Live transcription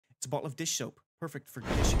It's a bottle of dish soap. Perfect for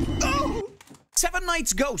dishing. Oh! Seven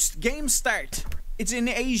Nights Ghost. Game start. It's in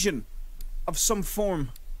Asian. Of some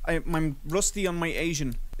form. I'm rusty on my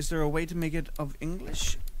Asian. Is there a way to make it of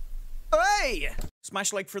English? Hey!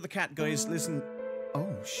 Smash like for the cat, guys. Listen.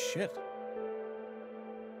 Oh, shit.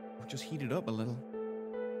 We're just heated up a little.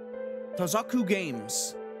 Tozaku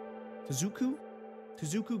Games. Tozuku?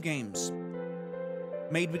 Tozuku Games.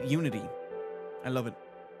 Made with Unity. I love it.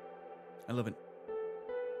 I love it.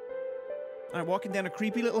 Alright, walking down a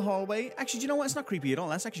creepy little hallway. Actually, do you know what? It's not creepy at all.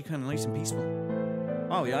 That's actually kind of nice and peaceful.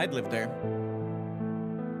 Oh, yeah, I'd live there.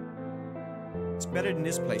 It's better than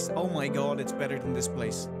this place. Oh my god, it's better than this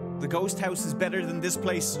place. The ghost house is better than this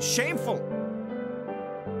place. Shameful!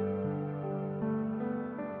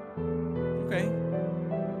 Okay.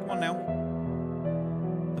 Come on now.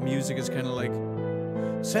 The music is kind of like...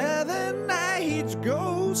 Seven Nights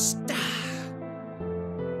Ghost.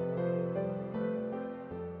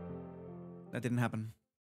 That didn't happen.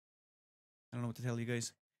 I don't know what to tell you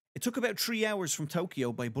guys. It took about 3 hours from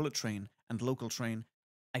Tokyo by bullet train and local train.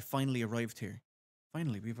 I finally arrived here.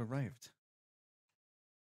 Finally, we've arrived.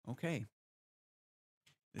 Okay.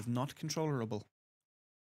 It is not controllable.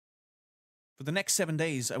 For the next 7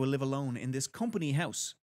 days, I will live alone in this company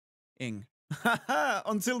house. Ing.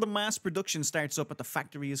 Until the mass production starts up at the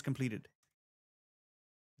factory is completed.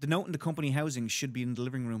 The note in the company housing should be in the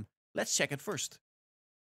living room. Let's check it first.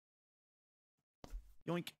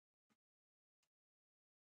 Yoink.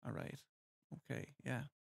 Alright. Okay, yeah.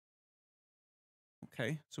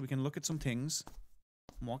 Okay, so we can look at some things.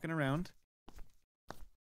 I'm walking around.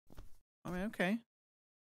 Alright, okay.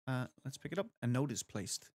 Let's pick it up. A note is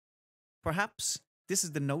placed. Perhaps this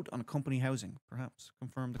is the note on company housing. Perhaps.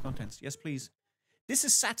 Confirm the contents. Yes, please. This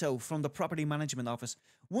is Sato from the property management office.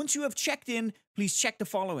 Once you have checked in, please check the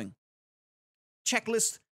following.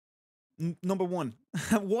 Checklist number 1.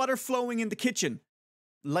 Water flowing in the kitchen.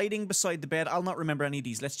 Lighting beside the bed. I'll not remember any of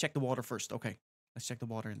these. Let's check the water first. Okay. Let's check the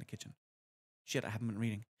water in the kitchen. Shit, I haven't been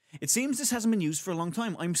reading. It seems this hasn't been used for a long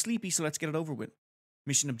time. I'm sleepy, so let's get it over with.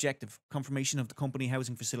 Mission objective. Confirmation of the company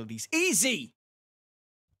housing facilities. Easy!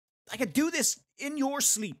 I could do this in your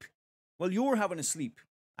sleep. While you're having a sleep.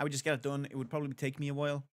 I would just get it done. It would probably take me a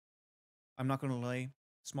while. I'm not going to lie.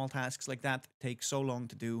 Small tasks like that take so long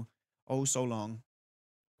to do. Oh, so long.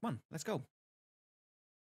 Come on, let's go.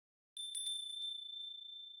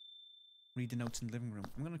 Read the notes in the living room.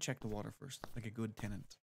 I'm going to check the water first, like a good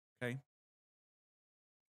tenant. Okay?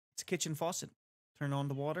 It's a kitchen faucet. Turn on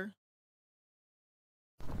the water.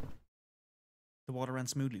 The water ran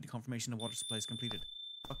smoothly. The confirmation of water supply is completed.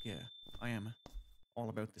 Fuck yeah. I am all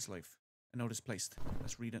about this life. A note is placed.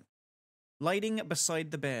 Let's read it. Lighting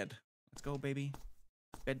beside the bed. Let's go, baby.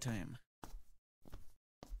 Bedtime.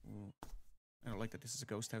 Ooh. I don't like that this is a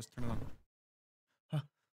ghost house. Turn it on. Huh.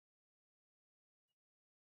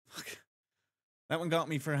 Fuck. That one got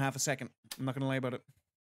me for half a second. I'm not going to lie about it.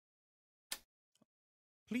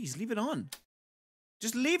 Please, leave it on.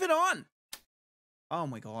 Just leave it on. Oh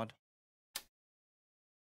my god.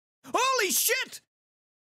 Holy shit!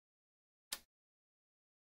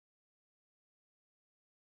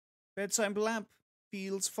 Bedside lamp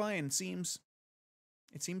feels fine. It seems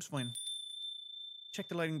fine. Check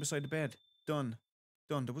the lighting beside the bed. Done.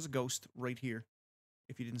 Done. There was a ghost right here.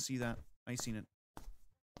 If you didn't see that, I seen it.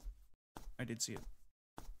 I did see it.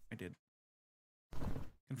 I did.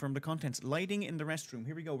 Confirm the contents. Lighting in the restroom.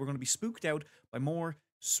 Here we go. We're going to be spooked out by more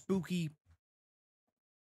spooky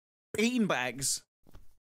bean bags.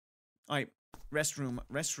 Alright. Restroom.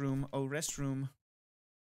 Restroom. Oh, restroom.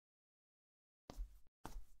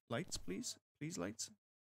 Lights, please. Please, lights.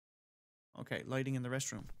 Okay, lighting in the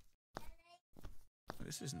restroom.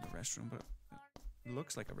 This isn't the restroom, but it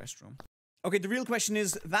looks like a restroom. Okay, the real question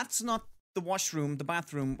is, that's not the washroom, the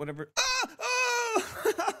bathroom, whatever. Ah! Oh!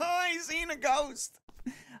 I seen a ghost!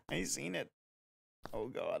 I seen it. Oh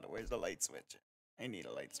god, where's the light switch? I need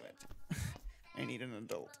a light switch. I need an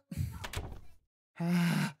adult.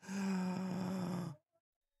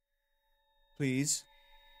 Please.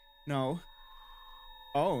 No.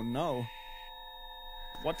 Oh no.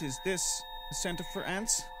 What is this? A center for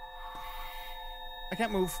ants? I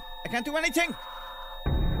can't move. I can't do anything!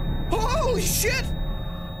 Holy shit!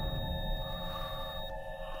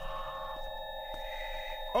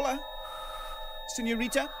 Hola.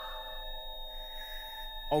 Senorita?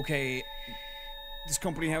 Okay. This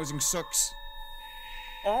company housing sucks.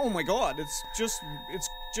 Oh my god, it's just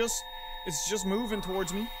moving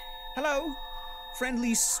towards me. Hello?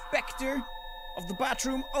 Friendly specter of the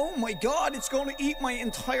bathroom. Oh my god, it's going to eat my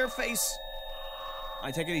entire face.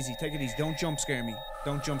 I take it easy, take it easy. Don't jump scare me.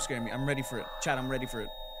 Don't jump scare me. I'm ready for it. Chat, I'm ready for it.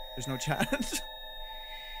 There's no chat.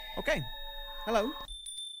 Okay. Hello.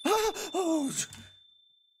 Oh,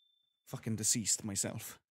 fucking deceased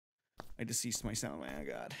myself. I deceased myself. Oh my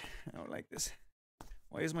god. I don't like this.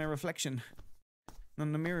 Why is my reflection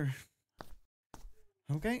on the mirror?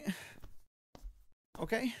 Okay.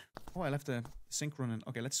 Okay. Oh, I left the sink running.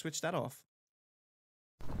 Okay, let's switch that off.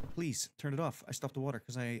 Please, turn it off. I stopped the water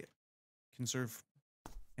because I conserve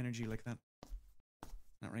energy like that.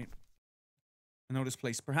 Not right. I know this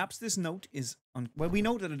place. Perhaps this note is on... Well, we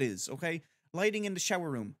know that it is, okay? Lighting in the shower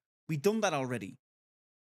room. We've done that already.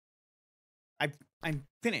 I'm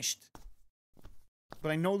finished.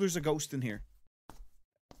 But I know there's a ghost in here.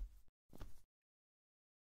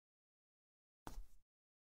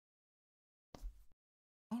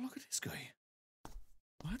 Oh, look at this guy.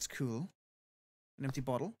 Oh, that's cool. An empty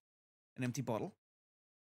bottle. An empty bottle.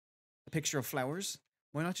 A picture of flowers.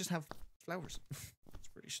 Why not just have flowers? It's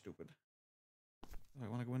pretty stupid. Do I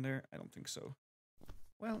want to go in there? I don't think so.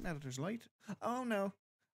 Well, now that there's light. Oh, no.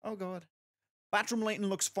 Oh, God. Bathroom lighting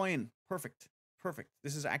looks fine. Perfect. Perfect.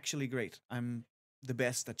 This is actually great. I'm the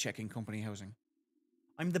best at checking company housing.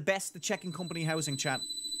 I'm the best at checking company housing, chat.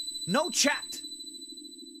 No chat!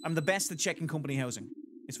 I'm the best at checking company housing.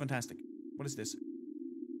 It's fantastic. What is this?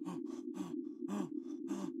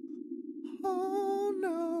 Oh,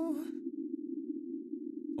 no.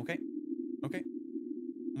 Okay. Okay.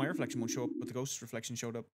 My reflection won't show up, but the ghost's reflection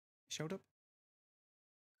showed up. Showed up?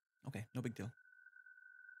 Okay, no big deal.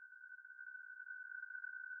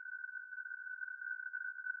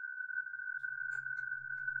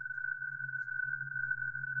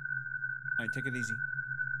 Alright, take it easy.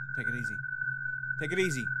 Take it easy. Take it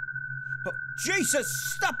easy. Oh, Jesus!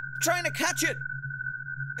 Stop trying to catch it!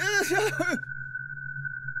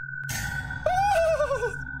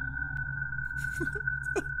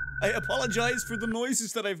 I apologize for the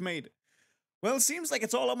noises that I've made. Well, seems like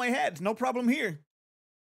it's all on my head. No problem here.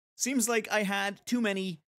 Seems like I had too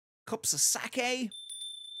many cups of sake.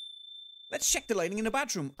 Let's check the lighting in the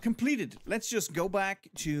bathroom. Completed. Let's just go back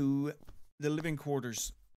to the living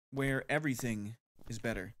quarters where everything is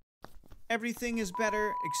better. Everything is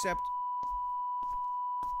better except...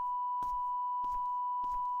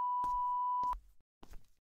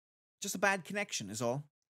 just a bad connection is all.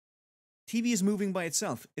 TV is moving by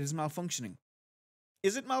itself. It is malfunctioning.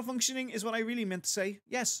 Is it malfunctioning is what I really meant to say.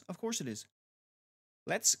 Yes, of course it is.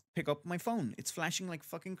 Let's pick up my phone. It's flashing like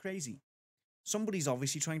fucking crazy. Somebody's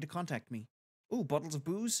obviously trying to contact me. Ooh, bottles of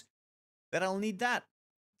booze? Bet I'll need that.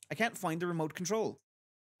 I can't find the remote control.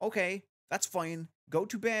 Okay, that's fine. Go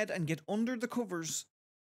to bed and get under the covers.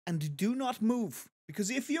 And do not move. Because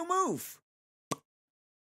if you move...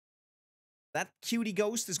 that cutie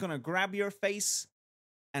ghost is gonna grab your face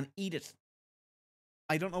and eat it.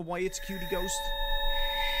 I don't know why it's a cutie ghost.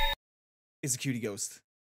 It's a cutie ghost.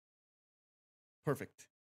 Perfect.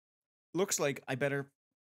 Looks like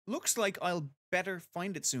I'll better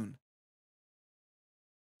find it soon.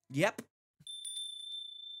 Yep.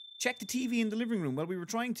 Check the TV in the living room. Well, we were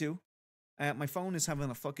trying to. My phone is having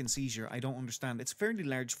a fucking seizure. I don't understand. It's a fairly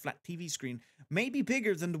large flat TV screen. Maybe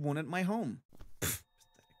bigger than the one at my home. Pfft,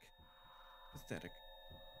 pathetic. Pathetic.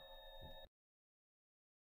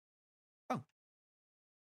 Oh.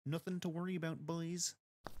 Nothing to worry about, boys.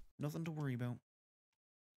 Nothing to worry about.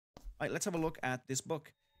 Alright, let's have a look at this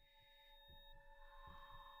book.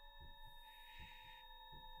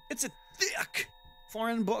 It's a thick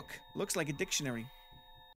foreign book. Looks like a dictionary.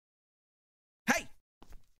 Hey!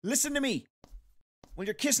 Listen to me! When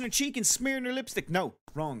you're kissing her cheek and smearing her lipstick. No,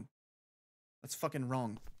 wrong. That's fucking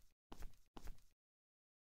wrong.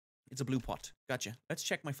 It's a blue pot. Gotcha. Let's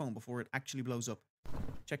check my phone before it actually blows up.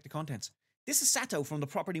 Check the contents. This is Sato from the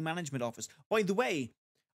property management office. By the way,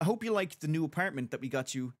 I hope you like the new apartment that we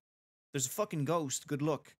got you. There's a fucking ghost. Good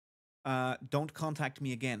luck. Don't contact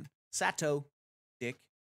me again. Sato. Dick.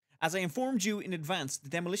 As I informed you in advance, the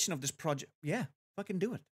demolition of this project... Yeah, fucking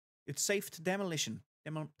do it. It's safe to demolition.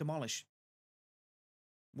 Demolish.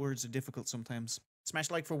 Words are difficult sometimes. Smash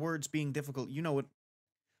like for words being difficult. You know it.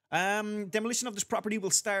 Demolition of this property will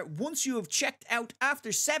start once you have checked out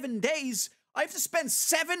after 7 days. I have to spend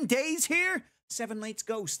 7 days here? 7 nights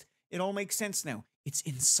ghost. It all makes sense now. It's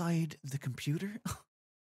inside the computer.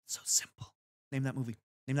 So simple. Name that movie.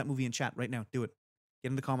 Name that movie in chat right now. Do it.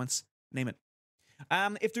 Get in the comments. Name it.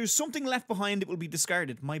 If there's something left behind, it will be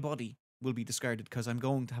discarded. My body will be discarded because I'm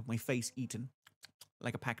going to have my face eaten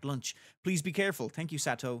like a packed lunch. Please be careful. Thank you,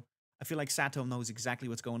 Sato. I feel like Sato knows exactly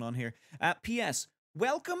what's going on here. P.S.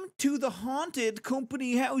 Welcome to the haunted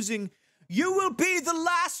company housing. You will be the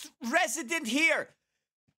last resident here.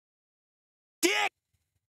 Dick!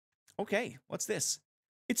 Okay, what's this?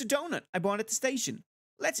 It's a donut I bought at the station.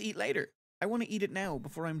 Let's eat later. I want to eat it now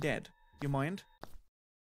before I'm dead. Do you mind?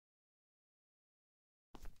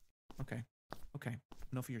 Okay. Okay.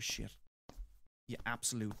 Enough of your shit. You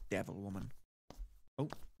absolute devil woman. Oh,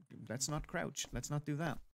 let's not crouch. Let's not do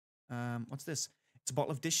that. What's this? It's a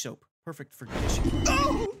bottle of dish soap. Perfect for dishing.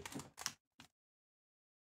 Oh!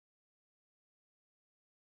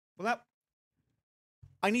 Well, that...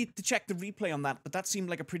 I need to check the replay on that, but that seemed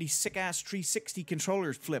like a pretty sick-ass 360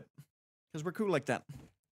 controller flip. Because we're cool like that.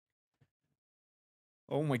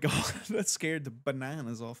 Oh my god, that scared the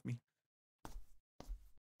bananas off me.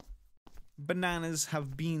 Bananas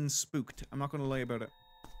have been spooked. I'm not gonna lie about it.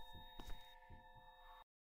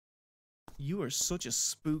 You are such a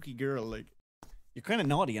spooky girl, like... You're kind of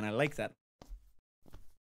naughty, and I like that.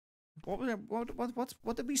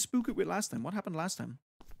 What did we spook it with last time? What happened last time?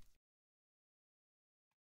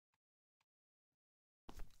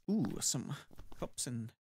 Ooh, some cups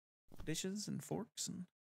and dishes and forks and...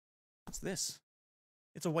 What's this?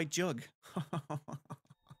 It's a white jug.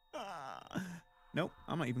 Nope,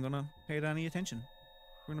 I'm not even gonna pay it any attention.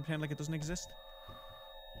 We're gonna pretend like it doesn't exist.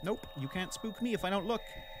 Nope, you can't spook me if I don't look.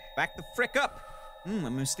 Back the frick up! Mmm, a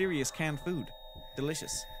mysterious canned food.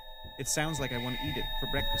 Delicious. It sounds like I want to eat it for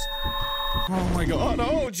breakfast. Oh my god,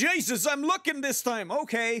 oh Jesus, I'm looking this time!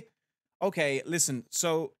 Okay. Okay, listen,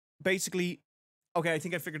 so basically... Okay, I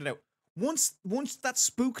think I figured it out. Once that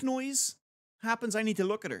spook noise happens, I need to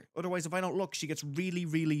look at her. Otherwise, if I don't look, she gets really,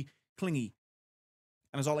 really clingy.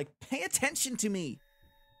 And it's all like, pay attention to me!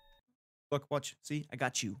 Look, watch. See? I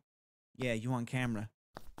got you. Yeah, you on camera.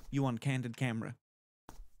 You on candid camera.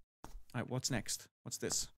 Alright, what's next? What's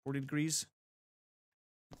this? 40 degrees?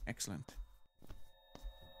 Excellent.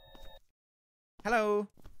 Hello!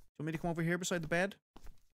 Do you want me to come over here beside the bed?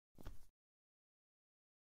 Is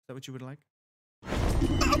that what you would like?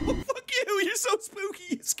 Oh, fuck you! You're so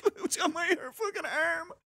spooky! You squooched on my fucking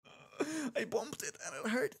arm! I bumped it and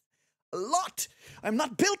it hurt a lot! I'm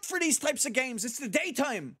not built for these types of games! It's the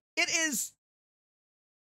daytime! It is...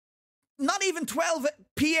 not even 12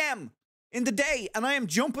 p.m. in the day, and I am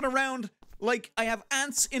jumping around like I have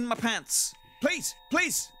ants in my pants. Please,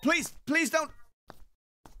 please, please, please don't.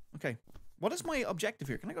 Okay, what is my objective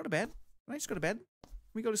here? Can I go to bed? Can I just go to bed?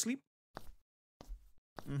 Can we go to sleep?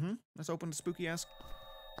 Let's open the spooky ass.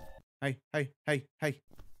 Hey, hey, hey, hey.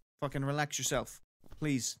 Fucking relax yourself.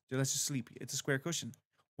 Please, let's just sleep. It's a square cushion.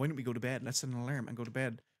 Why don't we go to bed? Let's set an alarm and go to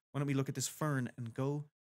bed. Why don't we look at this fern and go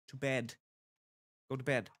to bed? Go to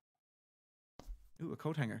bed. Ooh, a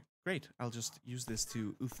coat hanger. Great. I'll just use this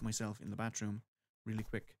to oof myself in the bathroom really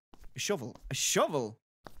quick. A shovel. A shovel?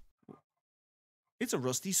 It's a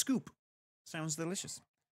rusty scoop. Sounds delicious.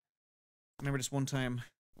 I remember this one time,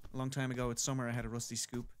 a long time ago, it's summer, I had a rusty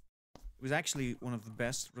scoop. It was actually one of the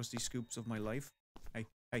best rusty scoops of my life. Hey,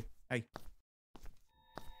 hey, hey.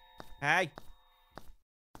 Hey!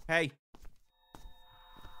 Hey!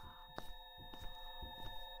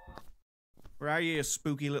 Where are you, you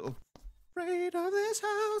spooky little... Afraid of this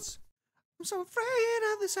house. I'm so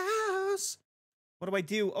afraid of this house. What do I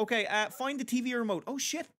do? Okay, find the TV remote. Oh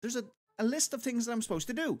shit, there's a list of things that I'm supposed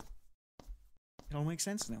to do. It all makes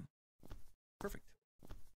sense now. Perfect.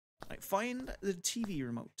 Right, find the TV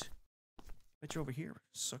remote. Bet you're over here,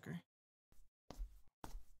 sucker.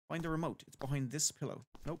 Find the remote. It's behind this pillow.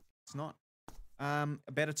 Nope, it's not. I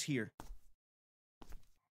bet it's here.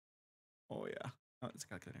 Oh yeah. Oh, it's a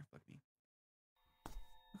calculator. Fuck me.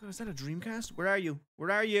 Oh, is that a Dreamcast? Where are you?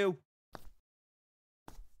 Where are you?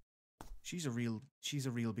 She's a real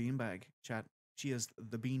beanbag, chat. She is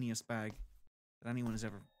the beaniest bag that anyone has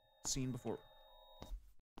ever seen before.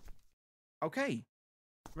 Okay.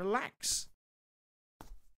 Relax.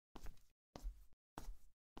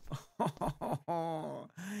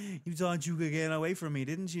 You thought you could get away from me,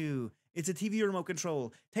 didn't you? It's a TV remote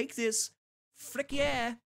control. Take this. Frick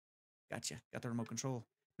yeah. Gotcha. Got the remote control.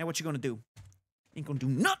 Now what you gonna do? Ain't gonna do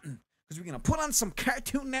nothing, because we're gonna put on some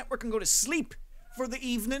Cartoon Network and go to sleep for the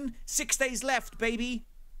evening. 6 days left, baby.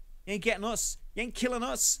 You ain't getting us. You ain't killing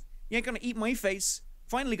us. You ain't gonna eat my face.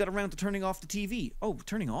 Finally got around to turning off the TV. Oh,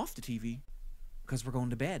 turning off the TV? Because we're going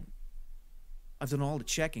to bed. I've done all the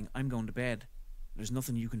checking. I'm going to bed. There's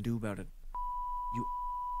nothing you can do about it. You...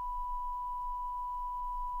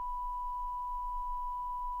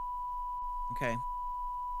 Okay.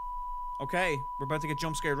 Okay, we're about to get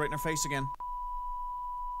jump scared right in our face again.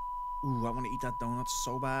 Ooh, I want to eat that donut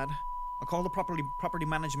so bad. I'll call the property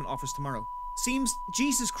management office tomorrow. Seems...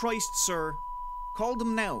 Jesus Christ, sir. Call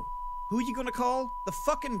them now. Who are you gonna call? The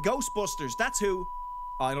fucking Ghostbusters, that's who.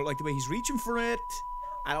 I don't like the way he's reaching for it.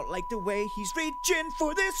 I don't like the way he's reaching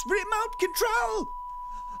for this remote control.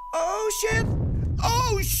 Oh shit!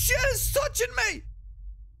 Oh shit, it's touching me!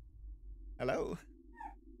 Hello?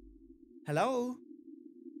 Hello?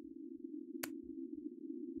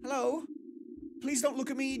 Hello? Please don't look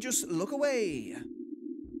at me, just look away.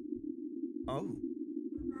 Oh.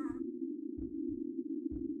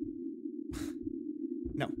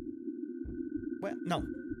 No. Well, no.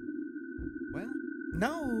 Well,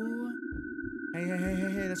 no. Hey, hey, hey,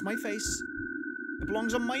 hey, hey, that's my face. It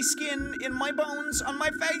belongs on my skin, in my bones, on my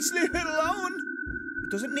face. Leave it alone.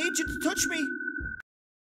 It doesn't need you to touch me.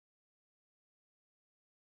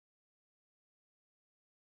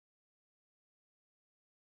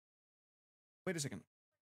 Wait a second.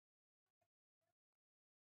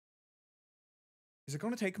 Is it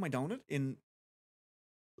going to take my donut in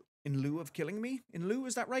lieu of killing me? In lieu,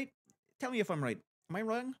 is that right? Tell me if I'm right. Am I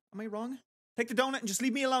wrong? Am I wrong? Take the donut and just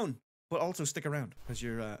leave me alone. But also stick around, because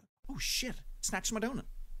you're, oh shit. Snatched my donut.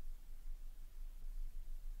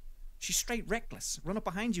 She's straight reckless. Run up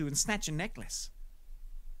behind you and snatch a necklace.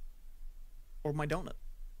 Or my donut.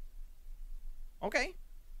 Okay.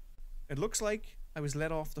 It looks like I was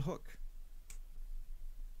let off the hook.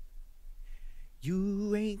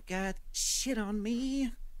 You ain't got shit on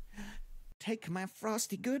me. Take my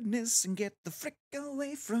frosty goodness and get the frick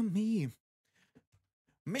away from me.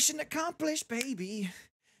 Mission accomplished, baby.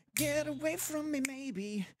 Get away from me,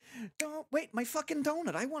 maybe. Don't wait, my fucking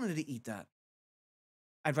donut. I wanted to eat that.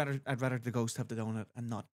 I'd rather the ghost have the donut and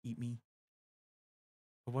not eat me.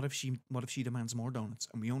 But what if she demands more donuts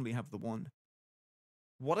and we only have the one?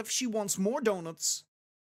 What if she wants more donuts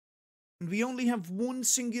and we only have one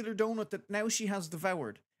singular donut that now she has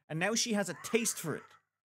devoured and now she has a taste for it?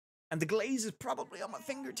 And the glaze is probably on my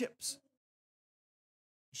fingertips.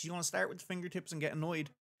 She's gonna start with the fingertips and get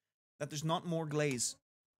annoyed that there's not more glaze.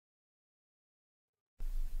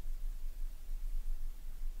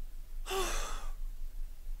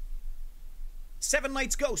 Seven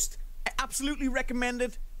Nights Ghost. I absolutely recommend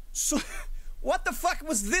it. So, what the fuck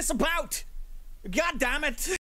was this about? God damn it.